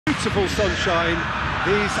Beautiful sunshine.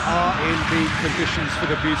 These are indeed conditions for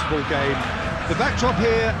the beautiful game. The backdrop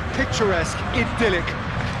here, picturesque, idyllic.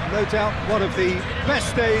 No doubt one of the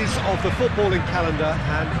best days of the footballing calendar,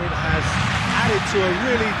 and it has added to a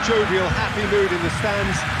really jovial, happy mood in the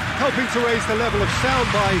stands, helping to raise the level of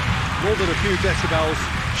sound by more than a few decibels.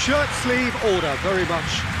 Shirt sleeve order, very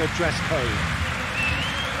much the dress code.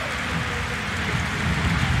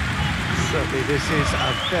 Certainly this is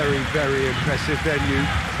a very, very impressive venue,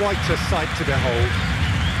 quite a sight to behold.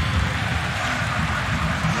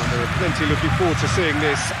 Well, there are plenty looking forward to seeing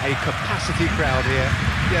this, a capacity crowd here.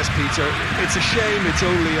 Yes, Peter, it's a shame it's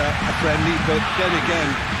only a friendly, but then again,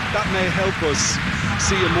 that may help us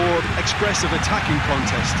see a more expressive attacking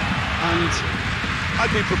contest. And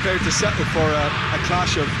I'd be prepared to settle for a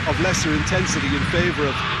clash of lesser intensity in favour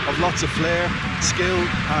of lots of flair, skill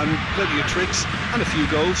and plenty of tricks and a few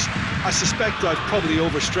goals. I suspect I've probably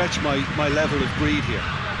overstretched my level of greed here.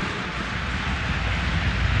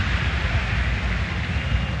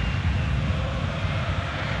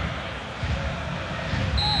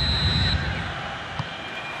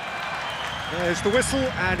 There's the whistle,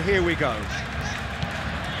 and here we go.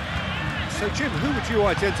 So, Jim, who would you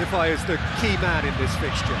identify as the key man in this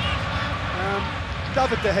fixture?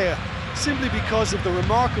 David De Gea, simply because of the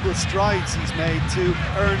remarkable strides he's made to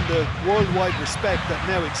earn the worldwide respect that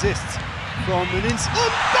now exists from an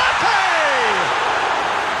Mbappe!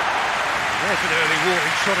 There's an early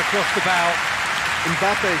warning shot across the bow.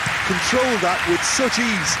 Mbappe controlled that with such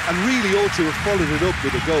ease and really ought to have followed it up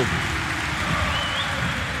with a goal.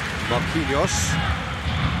 Marquinhos,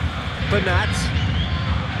 Bernat,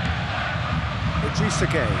 Idrissa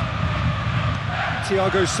Gueye,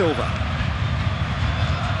 Thiago Silva,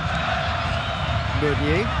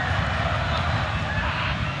 Meunier,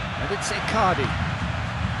 and it's Icardi,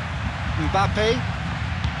 Mbappe,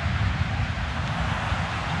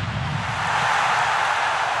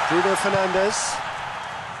 Bruno Fernandes,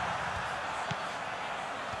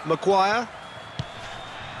 Maguire.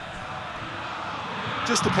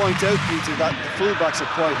 Just to point out, Peter, that the fullbacks are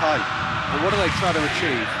quite high. And what are they trying to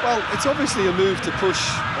achieve? Well, it's obviously a move to push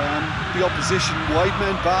the opposition wide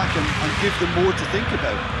men back and give them more to think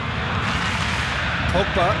about.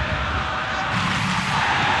 Pogba.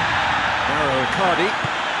 Now Icardi.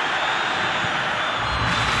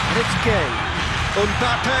 And it's Gueye.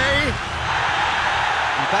 Mbappe.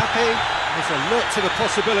 Mbappe is alert to the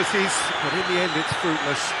possibilities, but in the end it's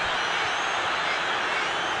fruitless.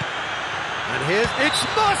 And here's, it's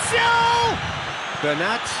Martial!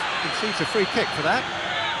 Bernat concedes a free kick for that.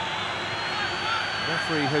 The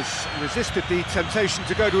referee has resisted the temptation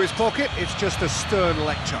to go to his pocket. It's just a stern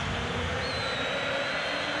lecture.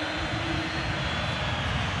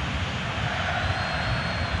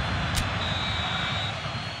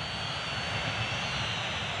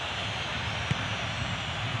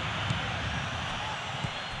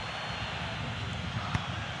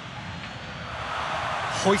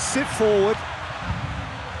 Hoists it forward.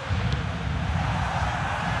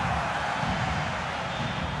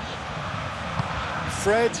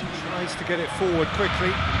 Fred tries to get it forward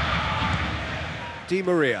quickly. Di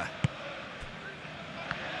Maria.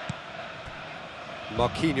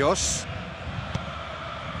 Marquinhos.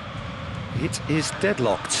 It is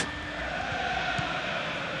deadlocked.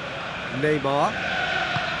 Neymar.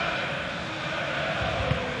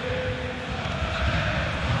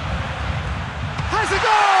 Has a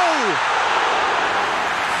goal!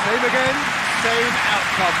 Same again, same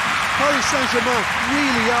outcome. Paris Saint-Germain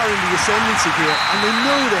really are in the ascendancy here, and they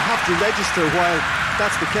know they have to register while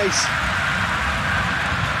that's the case.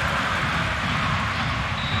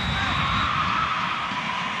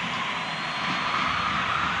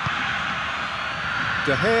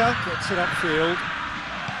 De Gea gets it upfield.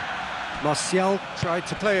 Martial tried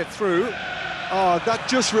to play it through. Oh, that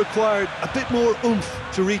just required a bit more oomph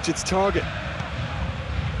to reach its target.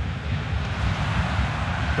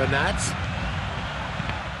 Bernat.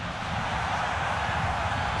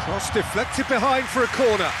 Cross deflected behind for a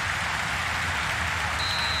corner.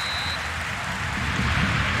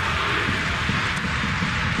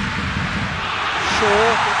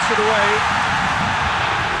 Shaw gets it away.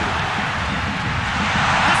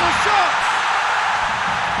 Has a shot!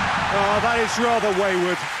 Oh, that is rather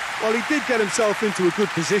wayward. Well, he did get himself into a good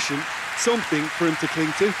position, something for him to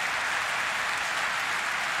cling to.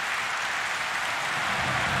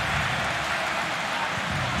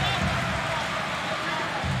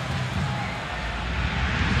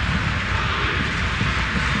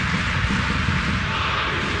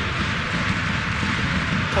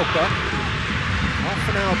 Pogba. Half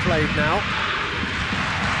an hour played now.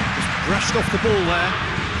 Just brushed off the ball there.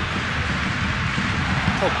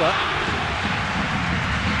 Pogba.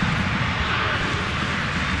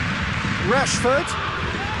 Rashford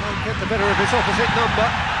won't get the better of his opposite number.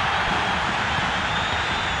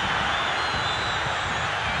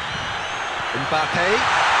 Mbappe.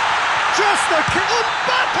 Just a kick.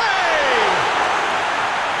 Mbappe!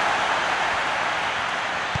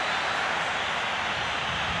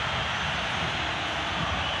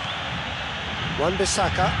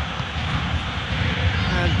 Wan-Bissaka.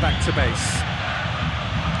 And back to base.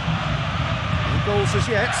 No goals as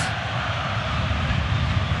yet.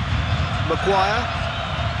 Maguire.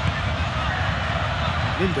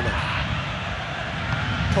 Lindelof.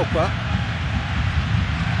 Pogba.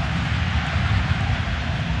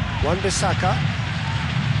 Wan-Bissaka.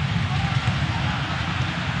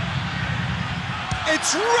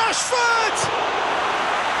 It's Rashford!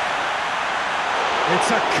 It's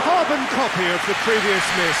a carbon copy of the previous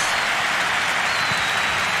miss.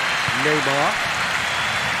 Neymar.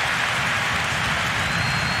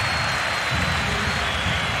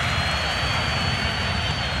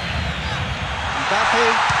 Mbappe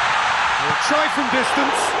will try from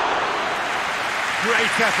distance.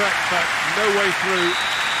 Great effort, but no way through.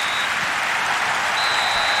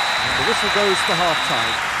 And the whistle goes for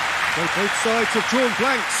half-time. So both sides have drawn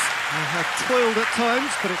blanks. They have toiled at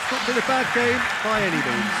times, but it's not been a bad game by any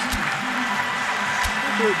means.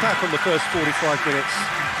 We'll look back on the first 45 minutes.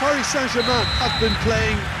 Paris Saint-Germain have been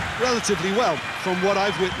playing relatively well from what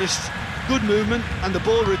I've witnessed. Good movement and the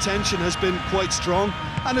ball retention has been quite strong,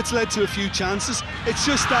 and it's led to a few chances. It's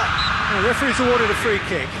just that... The referee's awarded a free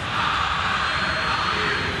kick.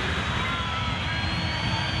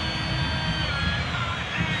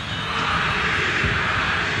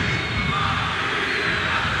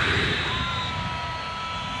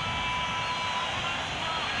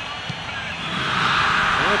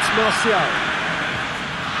 Martial.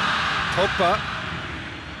 Pogba.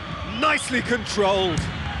 Nicely controlled.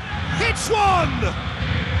 Hits one!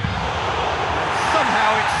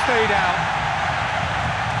 Somehow it stayed out.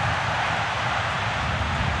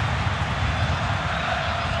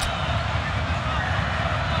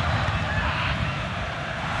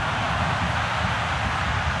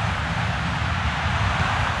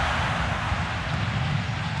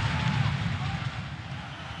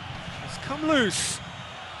 It's come loose.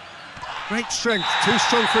 Great strength, too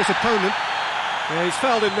strong for his opponent. Yeah, he's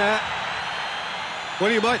fouled him there. Well,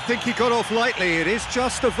 you might think he got off lightly. It is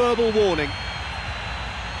just a verbal warning.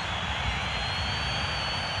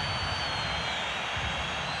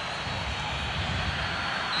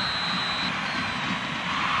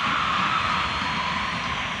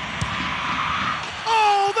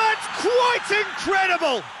 Oh, that's quite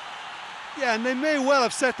incredible! Yeah, and they may well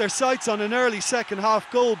have set their sights on an early second-half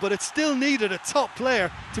goal, but it still needed a top player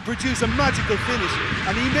to produce a magical finish,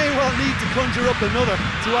 and he may well need to conjure up another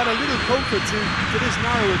to add a little comfort to this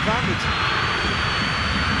narrow advantage.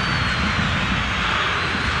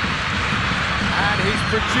 And he's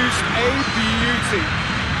produced a beauty.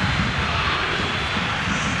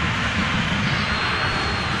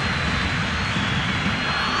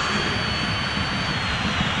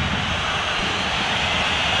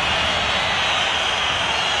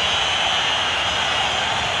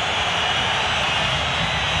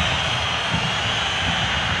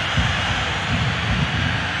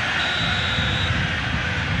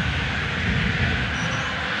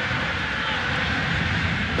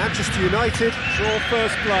 Manchester United draw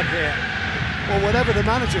first blood here. Well, whatever the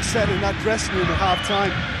manager said in that dressing room at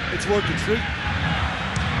half-time, it's worked a treat.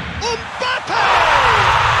 Mbappe!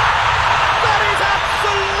 That is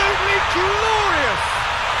absolutely glorious!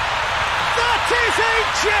 That is a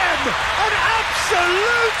gem! An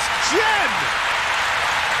absolute gem!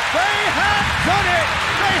 They have done it!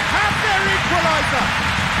 They have their equaliser!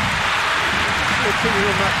 Opinion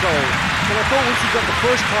on that goal. But I thought once he got the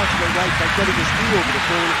first part of it right by getting his knee over the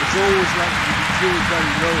ball, it was always likely to be drilled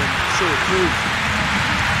very low, and so it proved.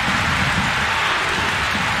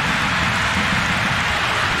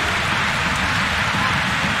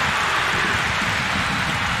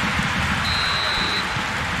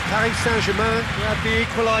 Paris Saint-Germain grab the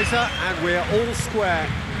equaliser, and we're all square.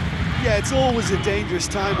 Yeah, it's always a dangerous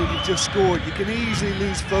time when you've just scored. You can easily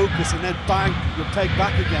lose focus and then bang, you're pegged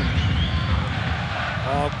back again.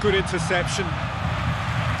 Oh, good interception.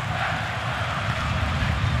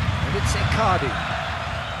 And it's Icardi.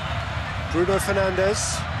 Bruno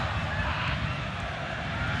Fernandes.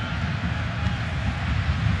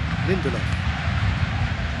 Lindelof.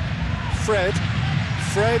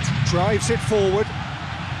 Fred drives it forward.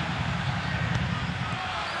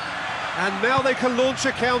 And now they can launch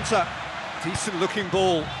a counter. Decent looking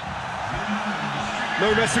ball.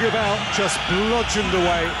 No messing about, just bludgeoned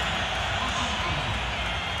away.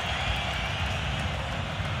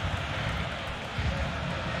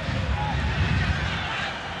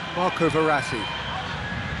 Marco Verratti.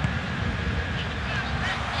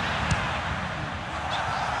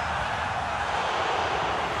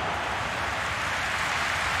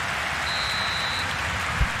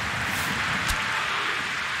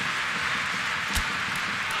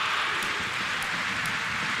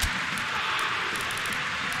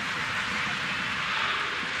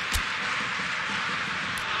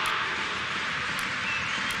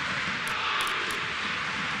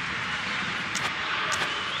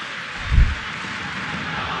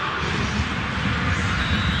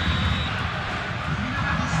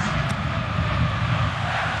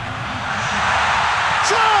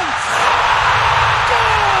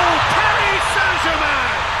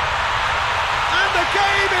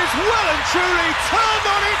 Well and truly turned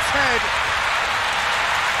on its head.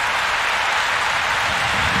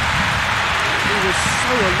 He was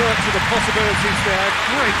so alert to the possibilities there.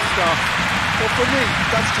 Great stuff. Well, for me,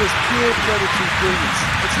 that's just pure predatory brilliance.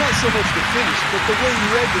 It's not so much the finish, but the way he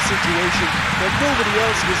read the situation that nobody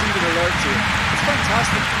else was even alert to it. It's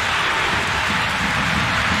fantastic.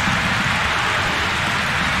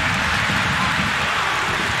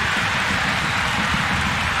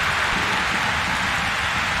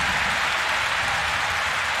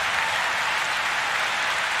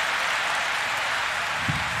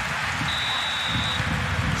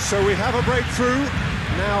 So we have a breakthrough.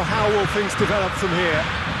 Now how will things develop from here?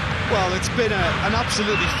 Well, it's been an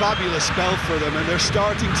absolutely fabulous spell for them, and they're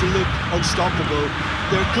starting to look unstoppable.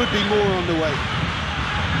 There could be more on the way.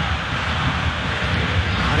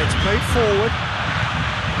 And it's played forward.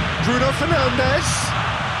 Bruno Fernandes.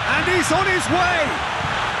 And he's on his way!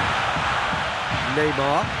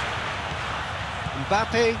 Neymar.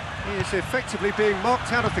 Mbappe is effectively being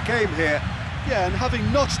marked out of the game here. Yeah, and having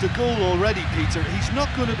notched a goal already, Peter, he's not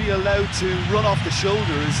going to be allowed to run off the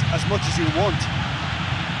shoulders as much as he'll want.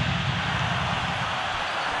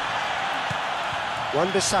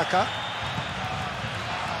 Wan-Bissaka.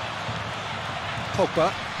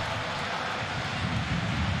 Pogba.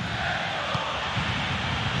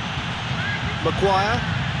 Maguire.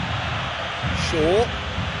 Shaw.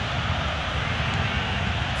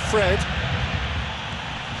 Fred.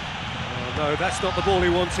 Oh no, that's not the ball he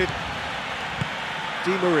wanted.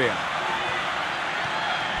 Di Maria.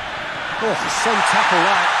 Oh, some tackle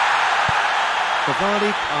that.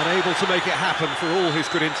 Cavani unable to make it happen for all his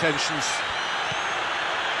good intentions.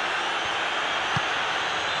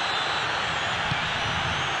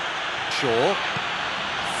 Shaw.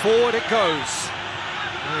 Forward it goes.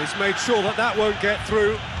 And he's made sure that that won't get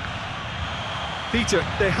through. Peter,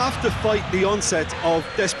 they have to fight the onset of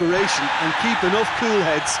desperation and keep enough cool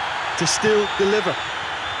heads to still deliver.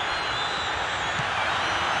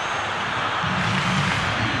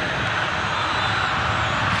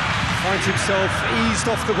 Finds himself eased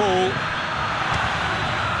off the ball.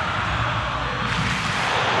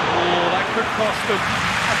 Oh, that could cost them.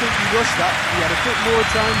 I think he rushed that. He had a bit more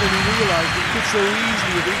time than he realised. He could so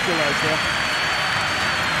easily have equalised there.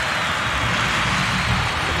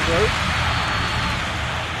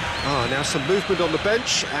 Ah, now some movement on the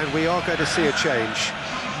bench, and we are going to see a change.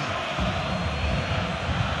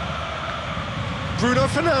 Bruno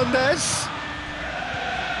Fernandes.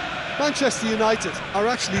 Manchester United are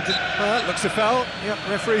actually... That looks a foul. Yep,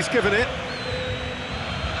 referee's given it.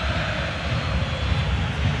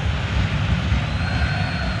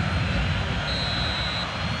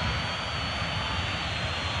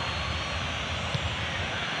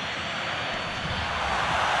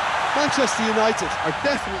 Manchester United are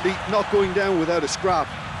definitely not going down without a scrap.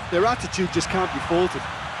 Their attitude just can't be faulted.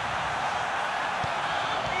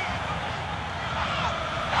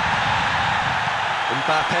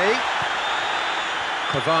 Mbappe.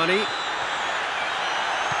 Cavani.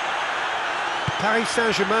 Paris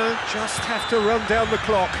Saint-Germain just have to run down the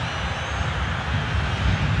clock.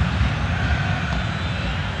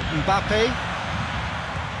 Mbappe.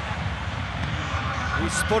 He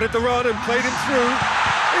spotted the run and played him through.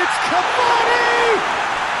 It's Cavani!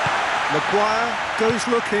 Maguire goes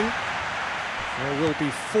looking. There will be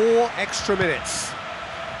 4 extra minutes.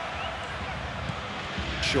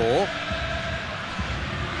 Shaw.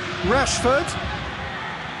 Rashford.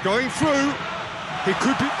 Going through. He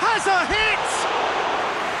could be... Has a hit!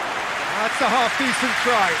 That's a half-decent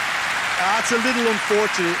try. That's a little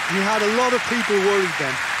unfortunate. He had a lot of people worried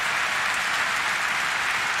then.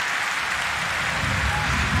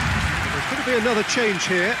 There's going to be another change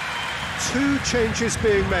here. 2 changes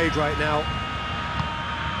being made right now.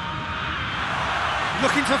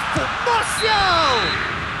 looking to Martial!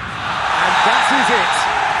 And that is it.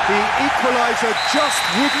 The equaliser just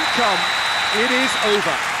wouldn't come. It is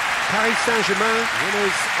over. Paris Saint-Germain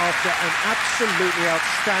winners after an absolutely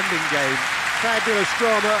outstanding game. Fabulous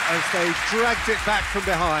drama as they dragged it back from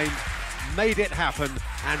behind, made it happen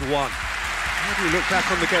and won. How do you look back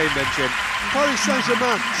on the game then, Jim? Paris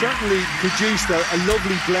Saint-Germain certainly produced a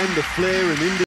lovely blend of flair and